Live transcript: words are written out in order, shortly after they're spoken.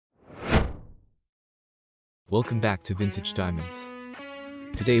Welcome back to Vintage Diamonds.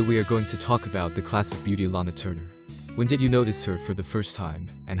 Today we are going to talk about the classic beauty Lana Turner. When did you notice her for the first time,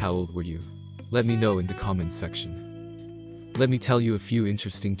 and how old were you? Let me know in the comments section. Let me tell you a few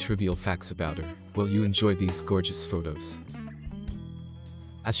interesting trivial facts about her, while you enjoy these gorgeous photos.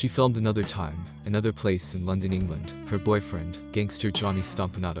 As she filmed Another Time, Another Place in London, England, her boyfriend, gangster Johnny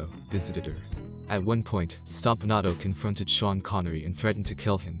Stompanato, visited her. At one point, Stompanato confronted Sean Connery and threatened to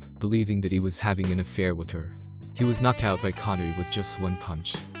kill him, believing that he was having an affair with her. He was knocked out by Connery with just one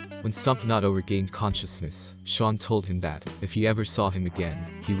punch. When Stompanato regained consciousness, Sean told him that, if he ever saw him again,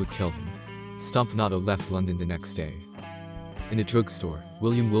 he would kill him. Stompanato left London the next day. In a drugstore,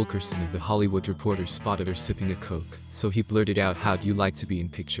 William Wilkerson of The Hollywood Reporter spotted her sipping a Coke, so he blurted out, "How'd you like to be in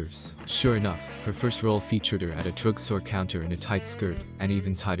pictures?" Sure enough, her first role featured her at a drugstore counter in a tight skirt, and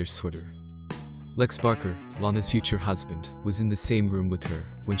even tighter sweater. Lex Barker, Lana's future husband, was in the same room with her,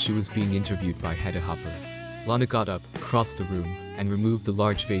 when she was being interviewed by Hyde. Lana got up, crossed the room, and removed the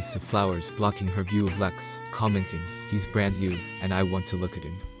large vase of flowers blocking her view of Lex, commenting, "He's brand new, and I want to look at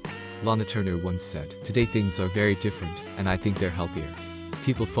him." Lana Turner once said, "Today things are very different, and I think they're healthier.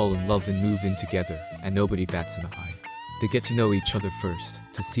 People fall in love and move in together, and nobody bats an eye. They get to know each other first,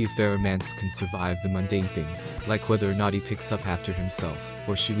 to see if their romance can survive the mundane things, like whether or not he picks up after himself,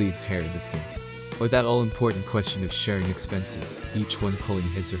 or she leaves hair in the sink. Or that all-important question of sharing expenses, each one pulling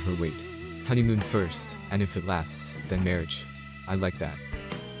his or her weight. Honeymoon first, and if it lasts, then marriage. I like that."